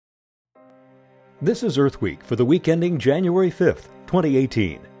This is Earth Week for the week ending January 5th,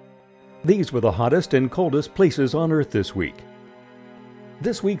 2018. These were the hottest and coldest places on Earth this week.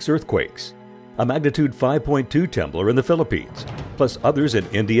 This week's earthquakes: a magnitude 5.2 trembler in the Philippines, plus others in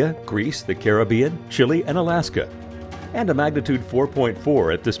India, Greece, the Caribbean, Chile, and Alaska, and a magnitude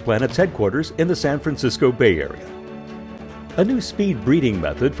 4.4 at this planet's headquarters in the San Francisco Bay Area. A new speed breeding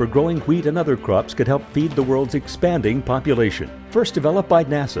method for growing wheat and other crops could help feed the world's expanding population. First developed by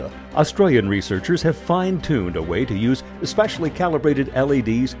NASA, Australian researchers have fine-tuned a way to use specially calibrated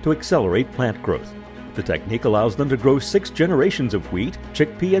LEDs to accelerate plant growth. The technique allows them to grow 6 generations of wheat,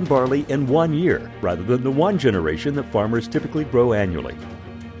 chickpea, and barley in 1 year, rather than the 1 generation that farmers typically grow annually.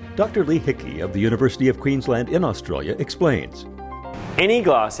 Dr. Lee Hickey of the University of Queensland in Australia explains. Any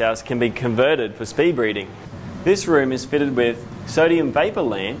glasshouse can be converted for speed breeding. This room is fitted with sodium vapor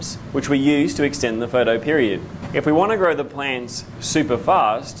lamps, which we use to extend the photo period. If we want to grow the plants super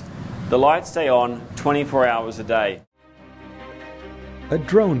fast, the lights stay on 24 hours a day. A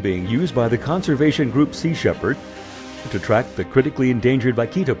drone being used by the conservation group Sea Shepherd to track the critically endangered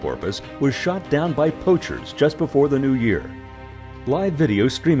vaquita porpoise was shot down by poachers just before the new year. Live video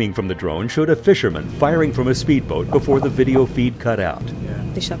streaming from the drone showed a fisherman firing from a speedboat before the video feed cut out.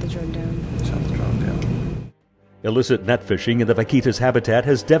 They shot the drone down. Illicit net fishing in the vaquita's habitat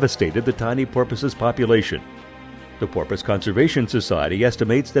has devastated the tiny porpoise's population. The Porpoise Conservation Society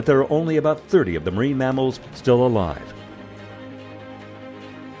estimates that there are only about 30 of the marine mammals still alive.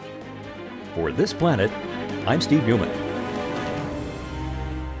 For This Planet, I'm Steve Newman.